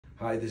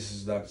Hi, this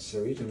is Dr.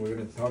 Sarij, and we're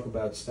going to talk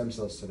about stem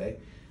cells today.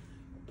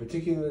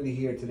 Particularly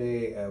here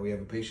today, we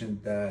have a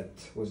patient that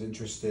was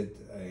interested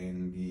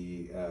in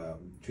the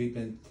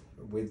treatment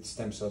with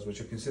stem cells,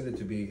 which are considered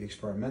to be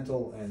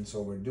experimental, and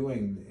so we're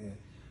doing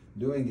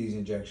these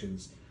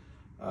injections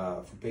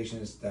for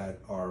patients that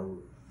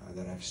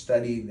have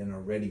studied and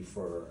are ready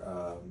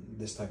for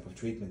this type of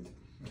treatment.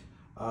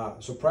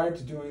 So prior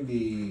to doing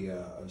the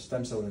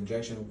stem cell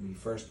injection, we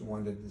first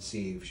wanted to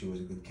see if she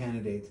was a good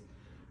candidate.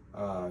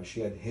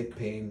 She had hip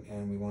pain,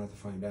 and we wanted to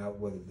find out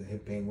whether the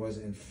hip pain was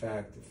in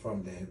fact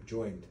from the hip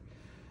joint.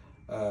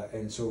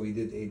 And so we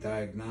did a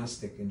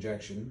diagnostic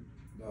injection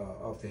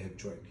of the hip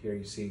joint. Here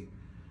you see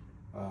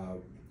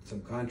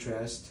some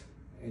contrast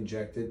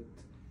injected,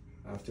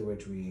 after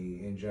which we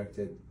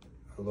injected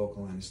a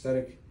local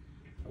anesthetic,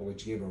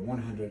 which gave her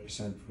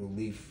 100%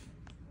 relief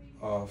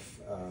of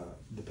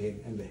the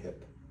pain in the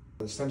hip.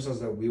 The stem cells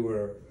that we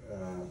were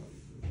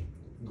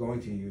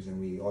going to use, and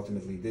we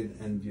ultimately did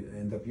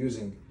end up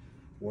using,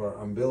 were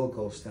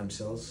umbilical stem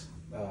cells.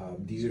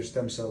 These are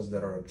stem cells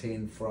that are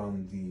obtained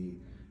from the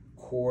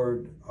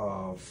cord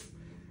of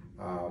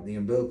the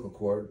umbilical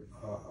cord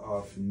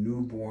of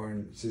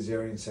newborn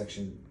cesarean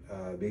section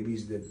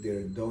babies that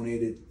they're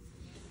donated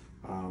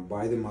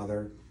by the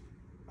mother.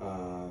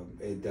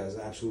 It does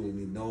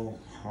absolutely no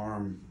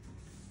harm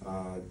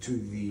to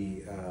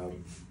the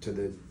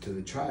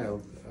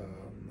child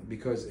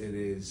because it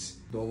is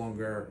no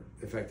longer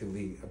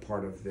effectively a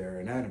part of their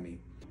anatomy.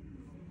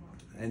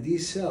 And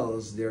these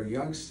cells, they're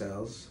young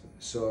cells,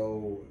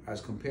 so as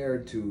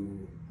compared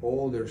to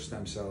older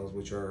stem cells,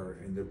 which are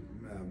in the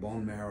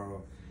bone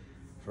marrow,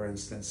 for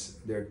instance,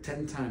 they're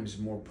 10 times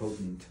more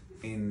potent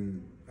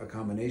in a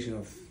combination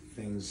of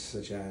things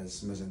such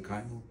as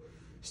mesenchymal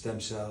stem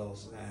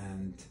cells,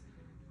 and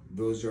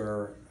those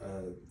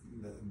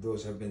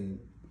have been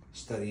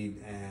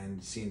studied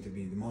and seen to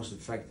be the most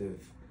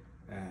effective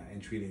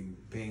in treating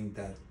pain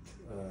that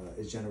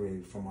is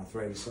generated from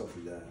arthritis of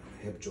the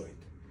hip joint.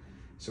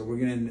 So we're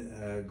going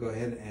to go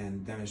ahead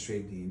and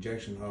demonstrate the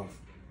injection of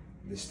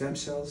the stem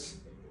cells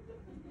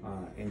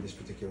in this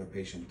particular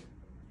patient.